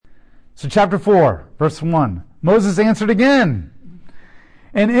So chapter 4, verse 1. Moses answered again,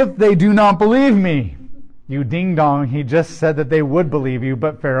 "And if they do not believe me," you ding-dong, he just said that they would believe you,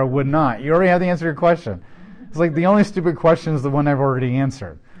 but Pharaoh would not. You already have the answer to your question. It's like the only stupid question is the one I've already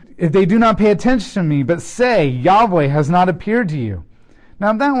answered. "If they do not pay attention to me, but say, Yahweh has not appeared to you."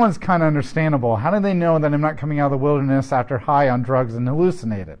 Now that one's kind of understandable. How do they know that I'm not coming out of the wilderness after high on drugs and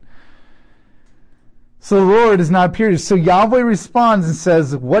hallucinated? So the Lord has not appeared. So Yahweh responds and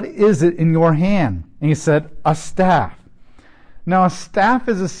says, "What is it in your hand?" And he said, "A staff." Now a staff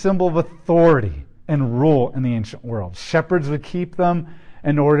is a symbol of authority and rule in the ancient world. Shepherds would keep them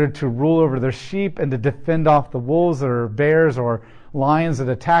in order to rule over their sheep and to defend off the wolves or bears or lions that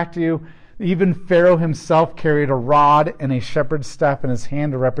attacked you. Even Pharaoh himself carried a rod and a shepherd's staff in his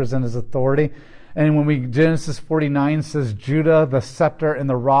hand to represent his authority. And when Genesis 49 says, "Judah, the scepter and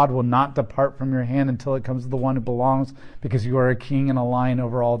the rod will not depart from your hand until it comes to the one who belongs, because you are a king and a lion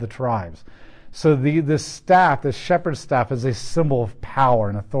over all the tribes." So this staff, this shepherd's staff, is a symbol of power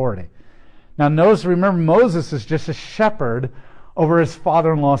and authority. Now notice, remember, Moses is just a shepherd over his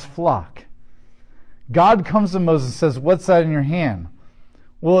father-in-law's flock. God comes to Moses and says, "What's that in your hand?"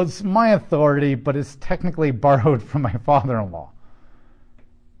 "Well, it's my authority, but it's technically borrowed from my father-in-law."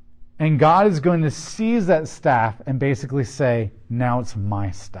 And God is going to seize that staff and basically say, "Now it's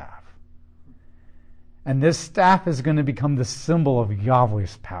my staff." And this staff is going to become the symbol of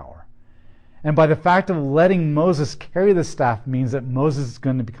Yahweh's power. And by the fact of letting Moses carry the staff means that Moses is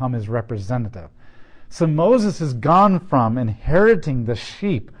going to become his representative. So Moses has gone from inheriting the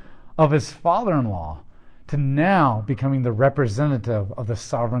sheep of his father-in-law to now becoming the representative of the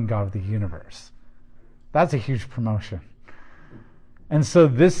sovereign God of the universe. That's a huge promotion. And so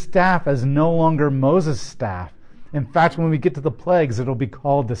this staff is no longer Moses' staff. In fact, when we get to the plagues, it'll be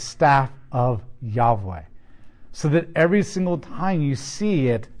called the staff of Yahweh. So that every single time you see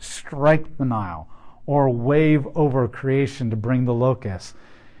it strike the Nile or wave over creation to bring the locusts,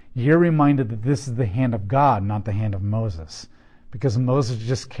 you're reminded that this is the hand of God, not the hand of Moses. Because Moses is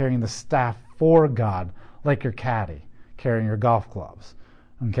just carrying the staff for God, like your caddy carrying your golf clubs.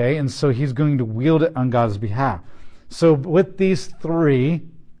 Okay? And so he's going to wield it on God's behalf. So with these three,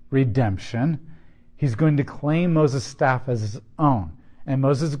 redemption, he's going to claim Moses' staff as his own. And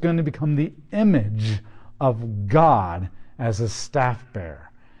Moses is going to become the image of God as his staff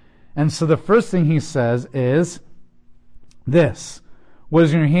bearer. And so the first thing he says is this. "What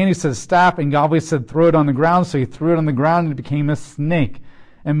is in your hand?" He says, "Staff." And Yahweh said, "Throw it on the ground." So he threw it on the ground and it became a snake.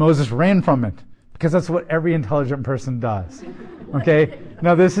 And Moses ran from it. Because that's what every intelligent person does. Okay?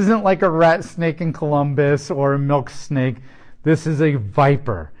 Now, this isn't like a rat snake in Columbus or a milk snake. This is a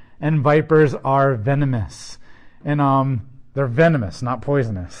viper. And vipers are venomous. And they're venomous, not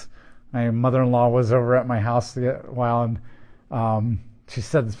poisonous. My mother-in-law was over at my house a while, and she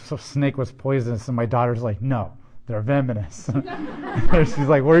said the snake was poisonous. And my daughter's like, "No, they're venomous." She's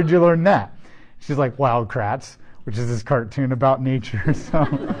like, "Where did you learn that?" She's like, "Wildcrats," which is this cartoon about nature.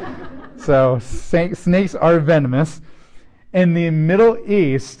 So snakes are venomous. In the Middle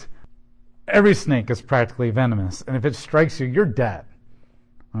East, every snake is practically venomous. And if it strikes you, you're dead.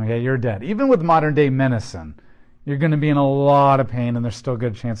 Okay, you're dead. Even with modern day medicine, you're going to be in a lot of pain, and there's still a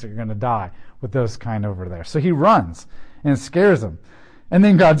good chance that you're going to die with those kind over there. So he runs, and it scares him. And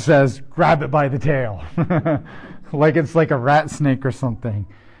then God says, "Grab it by the tail." Like it's like a rat snake or something.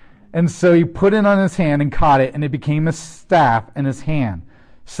 And so he put it on his hand and caught it, and it became a staff in his hand,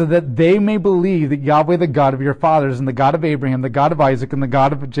 so that they may believe that Yahweh, the God of your fathers, and the God of Abraham, the God of Isaac, and the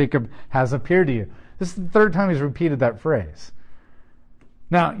God of Jacob has appeared to you. This is the third time he's repeated that phrase.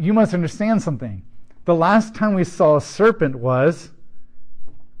 Now, you must understand something. The last time we saw a serpent was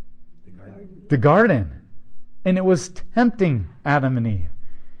the garden. And it was tempting Adam and Eve.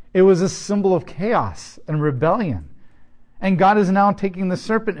 It was a symbol of chaos and rebellion. And God is now taking the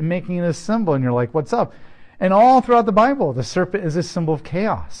serpent and making it a symbol. And you're like, "What's up?" And all throughout the Bible, the serpent is a symbol of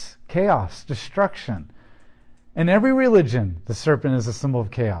chaos, destruction. In every religion, the serpent is a symbol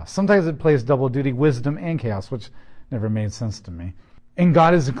of chaos. Sometimes it plays double duty, wisdom and chaos, which never made sense to me. And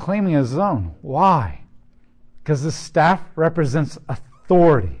God is claiming his own. Why? Because the staff represents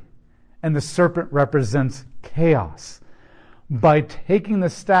authority, and the serpent represents chaos. By taking the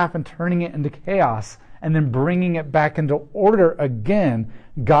staff and turning it into chaos, and then bringing it back into order again,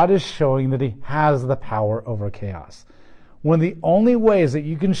 God is showing that he has the power over chaos. One of the only ways that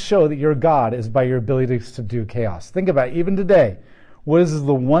you can show that you're God is by your ability to subdue chaos. Think about it, even today, what is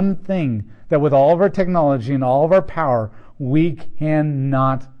the one thing that with all of our technology and all of our power, we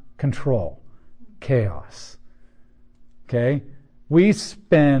cannot control? Chaos. Okay? We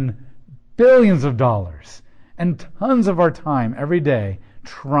spend billions of dollars and tons of our time every day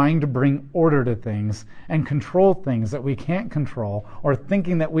trying to bring order to things and control things that we can't control, or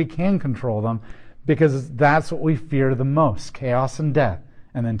thinking that we can control them, because that's what we fear the most: chaos and death,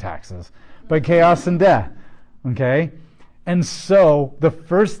 and then taxes. But chaos and death, okay? And so the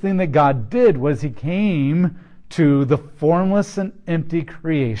first thing that God did was he came to the formless and empty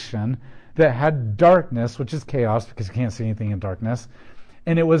creation that had darkness, which is chaos, because you can't see anything in darkness,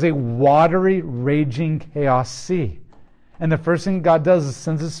 and it was a watery, raging chaos sea. And the first thing God does is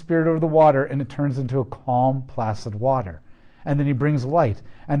sends his Spirit over the water, and it turns into a calm, placid water. And then he brings light,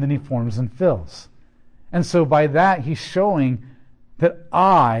 and then he forms and fills. And so by that, he's showing that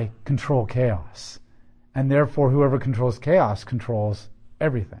I control chaos. And therefore, whoever controls chaos controls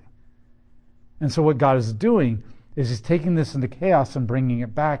everything. And so what God is doing is he's taking this into chaos and bringing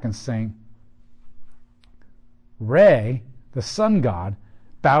it back and saying, Re, the sun god,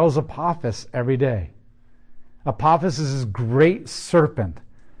 battles Apophis every day. Apophis is this great serpent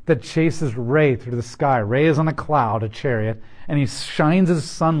that chases Re through the sky. Re is on a cloud, a chariot, and he shines his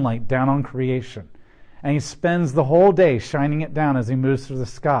sunlight down on creation. And he spends the whole day shining it down as he moves through the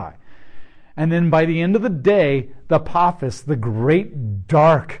sky. And then by the end of the day, the Apophis, the great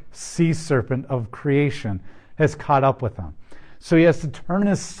dark sea serpent of creation, has caught up with him. So he has to turn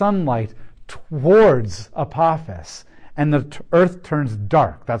his sunlight towards Apophis, and the earth turns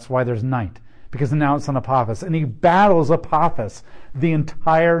dark. That's why there's night, because now it's on Apophis. And he battles Apophis the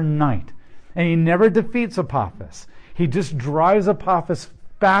entire night. And he never defeats Apophis. He just drives Apophis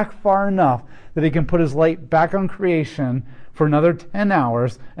back far enough that he can put his light back on creation for another 10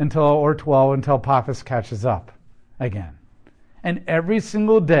 hours or 12 until Apophis catches up again. And every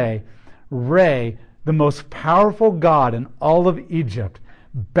single day, Re, the most powerful god in all of Egypt,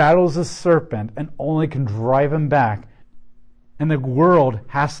 battles a serpent and only can drive him back. And the world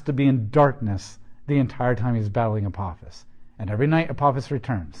has to be in darkness the entire time he's battling Apophis. And every night Apophis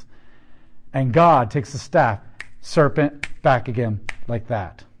returns. And God takes the staff, serpent, back again, like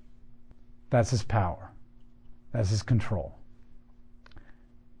that. That's his power. That's his control.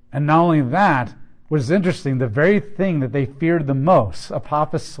 And not only that, what is interesting, the very thing that they feared the most,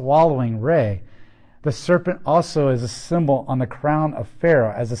 Apophis swallowing Re, the serpent also is a symbol on the crown of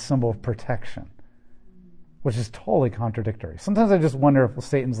Pharaoh as a symbol of protection, which is totally contradictory. Sometimes I just wonder if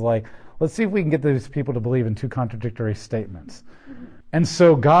Satan's like, let's see if we can get these people to believe in two contradictory statements. And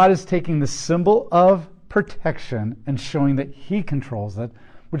so God is taking the symbol of protection and showing that he controls it,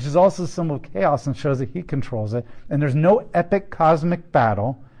 which is also a symbol of chaos and shows that he controls it. And there's no epic cosmic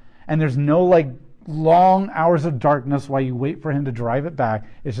battle, and there's no like long hours of darkness while you wait for him to drive it back.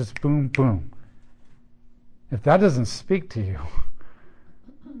 It's just boom, boom. If that doesn't speak to you,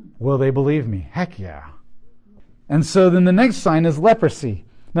 will they believe me? Heck yeah. And so then the next sign is leprosy.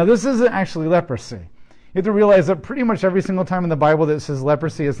 Now this isn't actually leprosy. You have to realize that pretty much every single time in the Bible that it says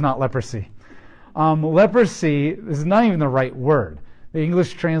leprosy, it's not leprosy. Leprosy is not even the right word. The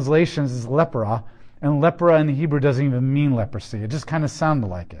English translations is lepra, and lepra in Hebrew doesn't even mean leprosy. It just kind of sounded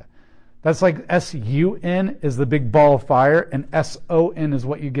like it. That's like S-U-N is the big ball of fire, and S-O-N is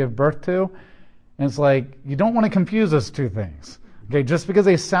what you give birth to. And it's like, you don't want to confuse those two things. Okay, just because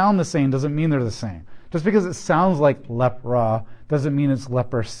they sound the same doesn't mean they're the same. Just because it sounds like lepra doesn't mean it's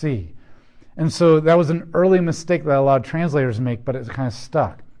leprosy. And so that was an early mistake that a lot of translators make, but it's kind of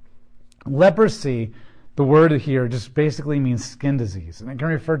stuck. Leprosy, the word here, just basically means skin disease. And it can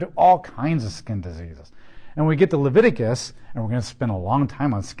refer to all kinds of skin diseases. And we get to Leviticus, and we're going to spend a long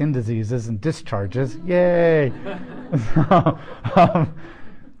time on skin diseases and discharges. Yay!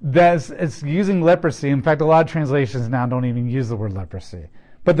 It's using leprosy. In fact, a lot of translations now don't even use the word leprosy.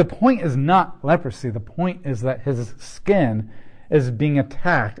 But the point is not leprosy. The point is that his skin is being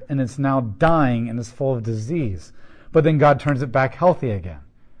attacked, and it's now dying, and is full of disease. But then God turns it back healthy again.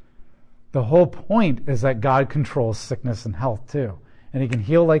 The whole point is that God controls sickness and health too. And he can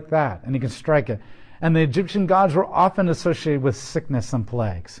heal like that, and he can strike it. And the Egyptian gods were often associated with sickness and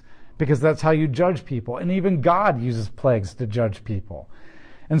plagues, because that's how you judge people. And even God uses plagues to judge people.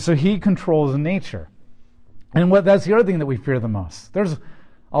 And so he controls nature. And that's the other thing that we fear the most. There's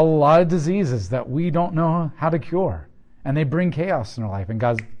a lot of diseases that we don't know how to cure. And they bring chaos in our life. And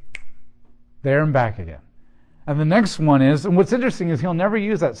God's there and back again. And the next one is, and what's interesting is he'll never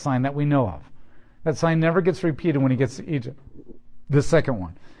use that sign that we know of. That sign never gets repeated when he gets to Egypt. The second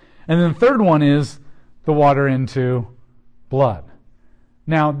one. And then the third one is the water into blood.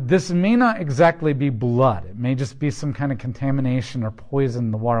 Now, this may not exactly be blood. It may just be some kind of contamination or poison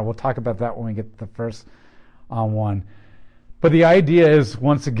in the water. We'll talk about that when we get to the first one. But the idea is,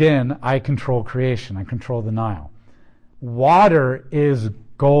 once again, I control creation. I control the Nile. Water is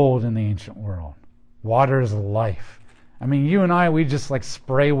gold in the ancient world. Water is life. I mean, you and I, we just like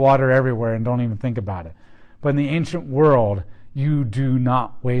spray water everywhere and don't even think about it. But in the ancient world, you do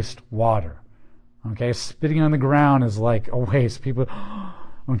not waste water. Okay, spitting on the ground is like a waste. People,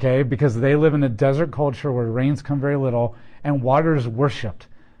 okay, because they live in a desert culture where rains come very little and water is worshipped.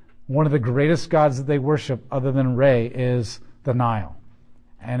 One of the greatest gods that they worship, other than Re, is the Nile.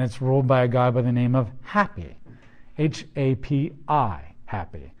 And it's ruled by a god by the name of Hapi. Hapi,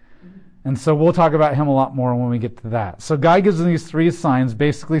 Hapi. And so we'll talk about him a lot more when we get to that. So God gives them these three signs,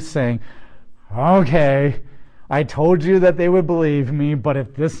 basically saying, okay, I told you that they would believe me, but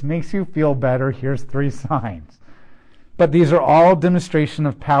if this makes you feel better, here's three signs. But these are all demonstration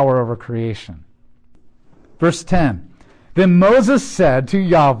of power over creation. Verse 10, then Moses said to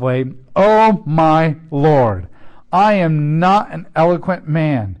Yahweh, O my Lord, I am not an eloquent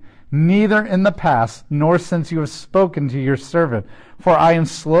man, neither in the past, nor since you have spoken to your servant, for I am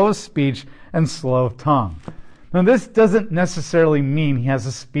slow of speech and slow of tongue. Now this doesn't necessarily mean he has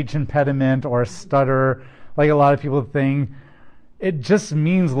a speech impediment or a stutter, like a lot of people think. It just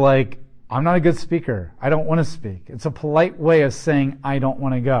means like, I'm not a good speaker. I don't want to speak. It's a polite way of saying, I don't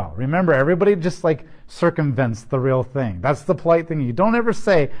want to go. Remember, everybody just like circumvents the real thing. That's the polite thing. You don't ever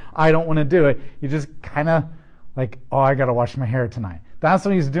say, I don't want to do it. You just kind of like, oh, I got to wash my hair tonight. That's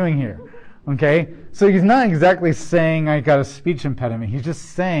what he's doing here. Okay? So he's not exactly saying I got a speech impediment. He's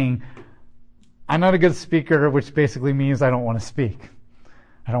just saying, I'm not a good speaker, which basically means I don't want to speak.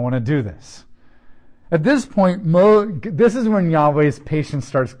 I don't want to do this. At this point, this is when Yahweh's patience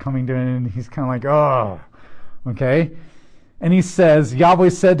starts coming to him, and he's kind of like, oh, okay? And he says, Yahweh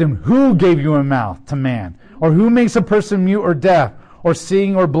said to him, who gave you a mouth to man? Or who makes a person mute or deaf, or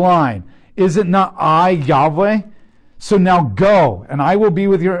seeing or blind? Is it not I, Yahweh? So now go, and I will be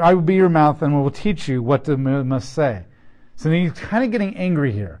your mouth, and will teach you what to must say. So he's kind of getting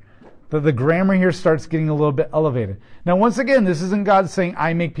angry here. The grammar here starts getting a little bit elevated. Now, once again, this isn't God saying,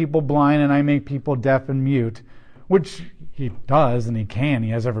 I make people blind and I make people deaf and mute, which he does and he can. He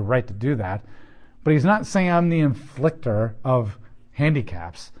has every right to do that. But he's not saying I'm the inflictor of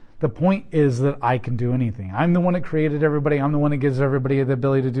handicaps. The point is that I can do anything. I'm the one that created everybody. I'm the one that gives everybody the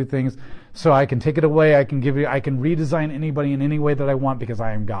ability to do things. So I can take it away. I can redesign anybody in any way that I want because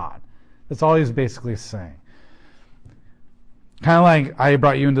I am God. That's all he's basically saying. Kind of like, I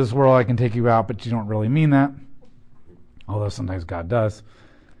brought you into this world, I can take you out, but you don't really mean that. Although sometimes God does.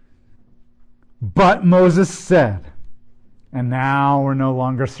 But Moses said, and now we're no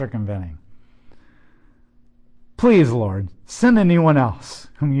longer circumventing. Please, Lord, send anyone else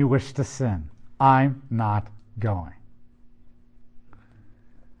whom you wish to send. I'm not going.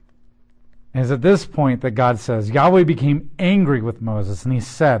 And it's at this point that God says, Yahweh became angry with Moses, and he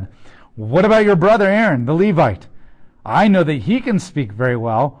said, what about your brother Aaron, the Levite? I know that he can speak very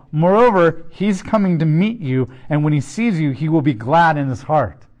well. Moreover, he's coming to meet you, and when he sees you, he will be glad in his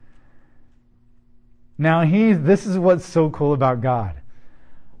heart. Now, this is what's so cool about God.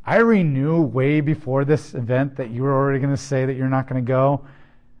 I already knew way before this event that you were already going to say that you're not going to go.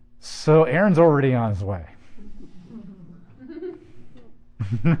 So Aaron's already on his way.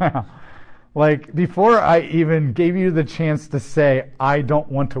 Now, like, before I even gave you the chance to say, I don't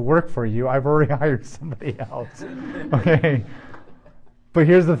want to work for you, I've already hired somebody else. Okay? But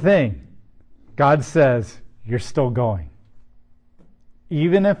here's the thing. God says, you're still going.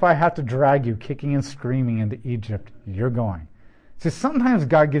 Even if I have to drag you kicking and screaming into Egypt, you're going. See, sometimes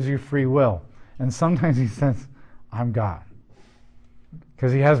God gives you free will, and sometimes he says, I'm God.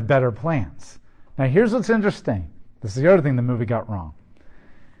 Because he has better plans. Now, here's what's interesting. This is the other thing the movie got wrong.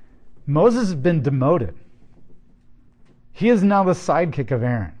 Moses has been demoted. He is now the sidekick of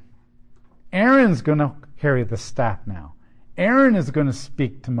Aaron. Aaron's going to carry the staff now. Aaron is going to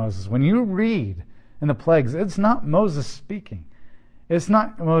speak to Moses. When you read in the plagues, it's not Moses speaking. It's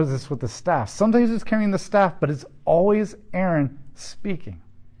not Moses with the staff. Sometimes he's carrying the staff, but it's always Aaron speaking.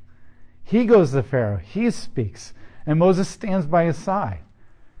 He goes to Pharaoh. He speaks. And Moses stands by his side.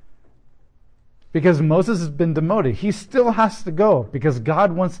 Because Moses has been demoted. He still has to go because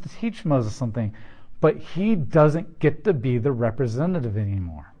God wants to teach Moses something. But he doesn't get to be the representative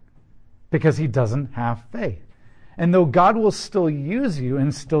anymore because he doesn't have faith. And though God will still use you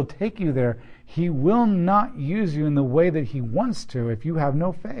and still take you there, he will not use you in the way that he wants to if you have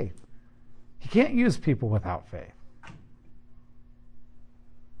no faith. He can't use people without faith.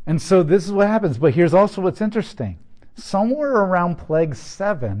 And so this is what happens. But here's also what's interesting. Somewhere around plague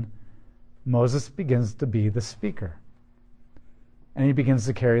 7, Moses begins to be the speaker. And he begins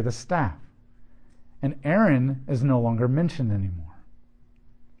to carry the staff. And Aaron is no longer mentioned anymore.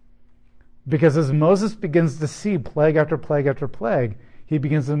 Because as Moses begins to see plague after plague after plague, he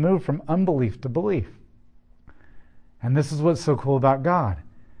begins to move from unbelief to belief. And this is what's so cool about God.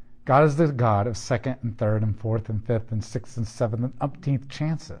 God is the God of second and third and fourth and fifth and sixth and seventh and umpteenth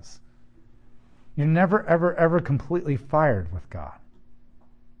chances. You're never, ever, ever completely fired with God.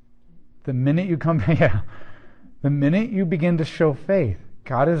 The minute you the minute you begin to show faith,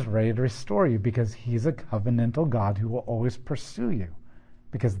 God is ready to restore you because he's a covenantal God who will always pursue you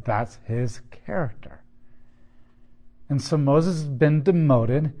because that's his character. And so Moses has been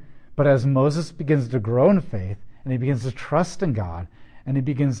demoted, but as Moses begins to grow in faith and he begins to trust in God and he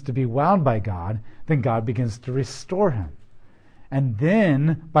begins to be wowed by God, then God begins to restore him. And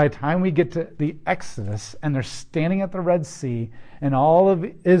then, by the time we get to the Exodus, and they're standing at the Red Sea, and all of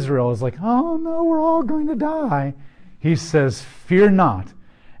Israel is like, oh no, we're all going to die. He says, fear not,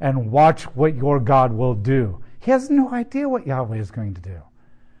 and watch what your God will do. He has no idea what Yahweh is going to do.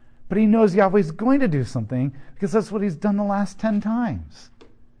 But he knows Yahweh is going to do something, because that's what he's done the last 10 times.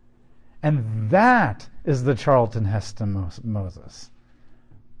 And that is the Charlton Heston Moses.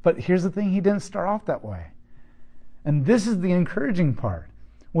 But here's the thing, he didn't start off that way. And this is the encouraging part.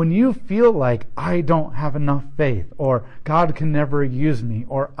 When you feel like, I don't have enough faith, or God can never use me,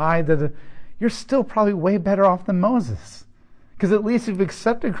 or you're still probably way better off than Moses. Because at least you've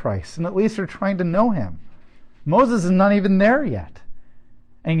accepted Christ, and at least you're trying to know him. Moses is not even there yet.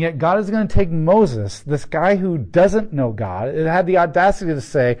 And yet God is going to take Moses, this guy who doesn't know God, and had the audacity to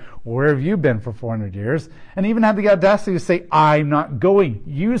say, where have you been for 400 years? And even had the audacity to say, I'm not going.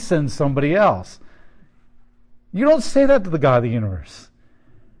 You send somebody else. You don't say that to the God of the universe.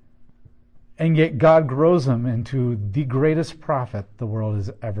 And yet God grows him into the greatest prophet the world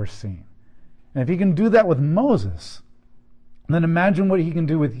has ever seen. And if he can do that with Moses, then imagine what he can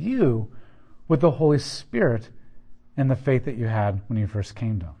do with you with the Holy Spirit and the faith that you had when you first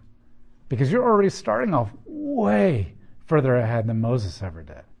came to him. Because you're already starting off way further ahead than Moses ever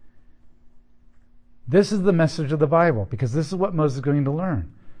did. This is the message of the Bible, because this is what Moses is going to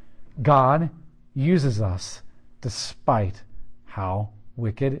learn. God uses us despite how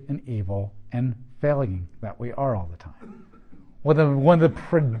wicked and evil and failing that we are all the time. One of the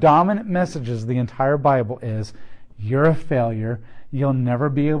predominant messages of the entire Bible is, you're a failure, you'll never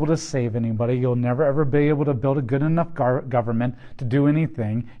be able to save anybody, you'll never ever be able to build a good enough government to do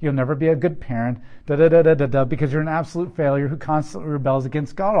anything, you'll never be a good parent, because you're an absolute failure who constantly rebels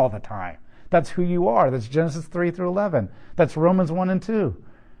against God all the time. That's who you are. That's Genesis 3 through 11. That's Romans 1 and 2.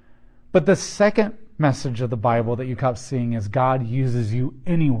 But the second message of the Bible that you kept seeing is God uses you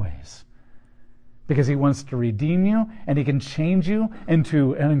anyways, because he wants to redeem you, and he can change you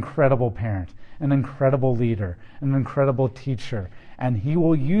into an incredible parent, an incredible leader, an incredible teacher, and he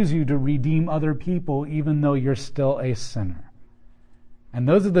will use you to redeem other people even though you're still a sinner. And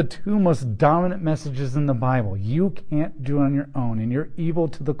those are the two most dominant messages in the Bible. You can't do it on your own, and you're evil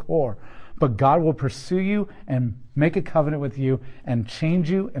to the core. But God will pursue you and make a covenant with you and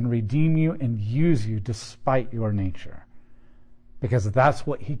change you and redeem you and use you despite your nature. Because that's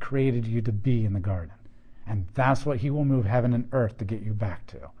what he created you to be in the garden. And that's what he will move heaven and earth to get you back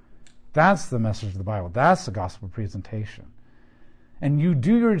to. That's the message of the Bible. That's the gospel presentation. And you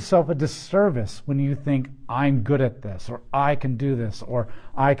do yourself a disservice when you think, I'm good at this, or I can do this, or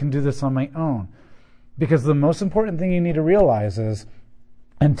I can do this on my own. Because the most important thing you need to realize is,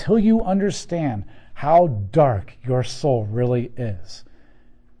 until you understand how dark your soul really is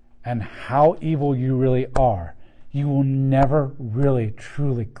and how evil you really are, you will never really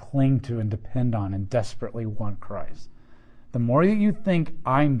truly cling to and depend on and desperately want Christ. The more that you think,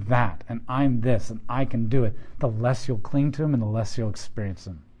 I'm that and I'm this and I can do it, the less you'll cling to him and the less you'll experience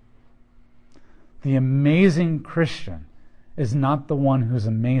him. The amazing Christian is not the one who's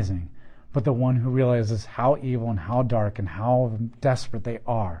amazing, but the one who realizes how evil and how dark and how desperate they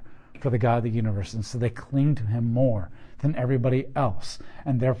are for the God of the universe. And so they cling to him more than everybody else.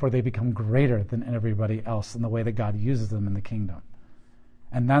 And therefore they become greater than everybody else in the way that God uses them in the kingdom.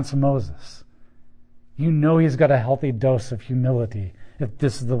 And that's Moses. You know he's got a healthy dose of humility if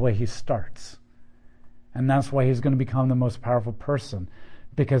this is the way he starts. And that's why he's going to become the most powerful person.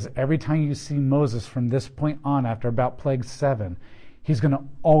 Because every time you see Moses from this point on, after about plague 7, he's going to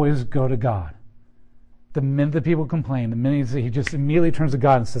always go to God. The minute the people complain, the minute he just immediately turns to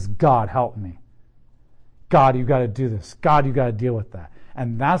God and says, God, help me. God, you got to do this. God, you got to deal with that.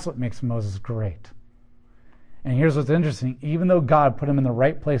 And that's what makes Moses great. And here's what's interesting. Even though God put him in the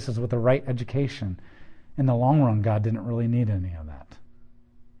right places with the right education, in the long run, God didn't really need any of that.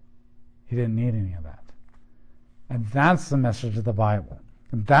 He didn't need any of that. And that's the message of the Bible.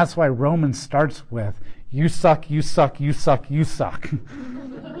 And that's why Romans starts with, you suck, you suck, you suck, you suck.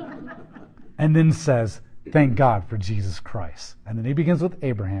 And then says, thank God for Jesus Christ. And then he begins with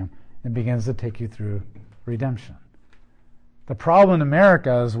Abraham and begins to take you through redemption. The problem in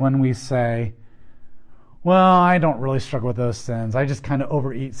America is when we say, well, I don't really struggle with those sins. I just kind of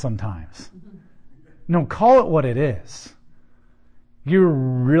overeat sometimes. No, call it what it is. You're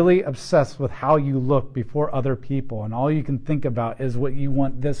really obsessed with how you look before other people, and all you can think about is what you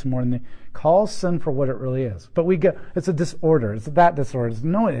want this more than call sin for what it really is. But it's a disorder. It's that disorder.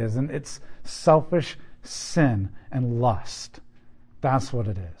 No, it isn't. It's selfish sin and lust. That's what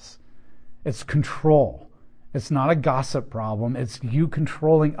it is. It's control. It's not a gossip problem. It's you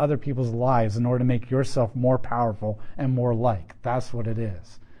controlling other people's lives in order to make yourself more powerful and more like. That's what it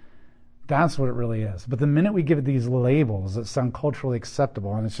is. That's what it really is. But the minute we give it these labels that sound culturally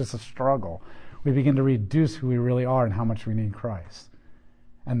acceptable, and it's just a struggle, we begin to reduce who we really are and how much we need Christ.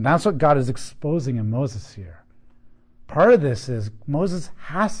 And that's what God is exposing in Moses here. Part of this is Moses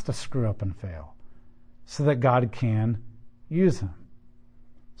has to screw up and fail so that God can use him.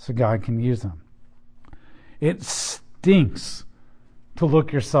 It stinks to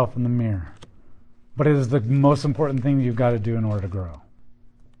look yourself in the mirror, but it is the most important thing you've got to do in order to grow.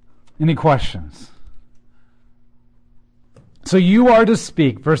 Any questions? So you are to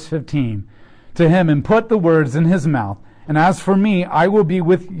speak, verse 15, to him and put the words in his mouth. And as for me, I will be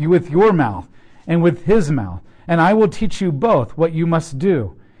with you with your mouth and with his mouth. And I will teach you both what you must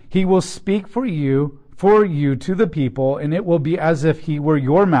do. He will speak for you to the people, and it will be as if he were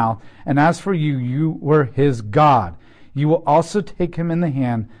your mouth. And as for you, you were his God. You will also take him in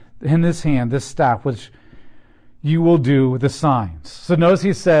his hand, this staff, which you will do the signs. So notice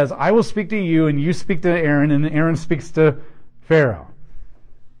he says, I will speak to you, and you speak to Aaron, and Aaron speaks to Pharaoh.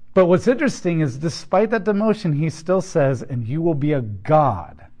 But what's interesting is, despite that demotion, he still says, and you will be a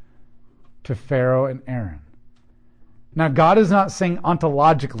God to Pharaoh and Aaron. Now, God is not saying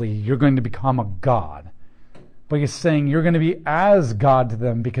ontologically you're going to become a God, but he's saying you're going to be as God to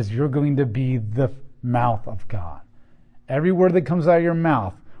them because you're going to be the mouth of God. Every word that comes out of your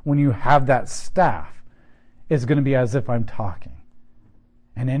mouth when you have that staff is going to be as if I'm talking.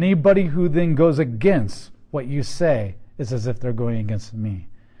 And anybody who then goes against what you say is as if they're going against me.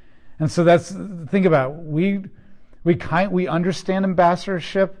 And so think about it. We understand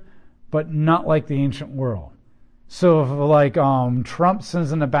ambassadorship, but not like the ancient world. So if Trump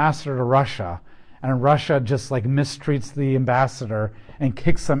sends an ambassador to Russia, and Russia just mistreats the ambassador and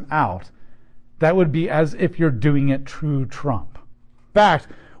kicks him out, that would be as if you're doing it through Trump. In fact,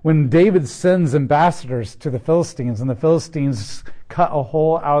 when David sends ambassadors to the Philistines, and the Philistines cut a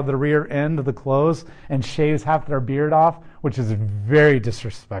hole out of the rear end of the clothes and shaves half their beard off, which is very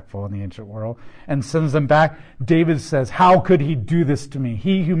disrespectful in the ancient world, and sends them back, David says, how could he do this to me?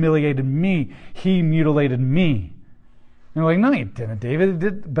 He humiliated me. He mutilated me. And you're like, no, he didn't. David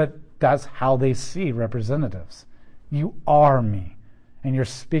did, but that's how they see representatives. You are me, and you're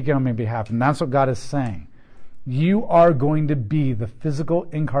speaking on my behalf, and that's what God is saying. You are going to be the physical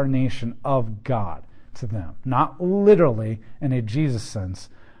incarnation of God to them. Not literally in a Jesus sense,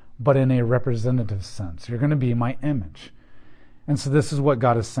 but in a representative sense. You're going to be my image. And so this is what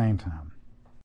God is saying to him.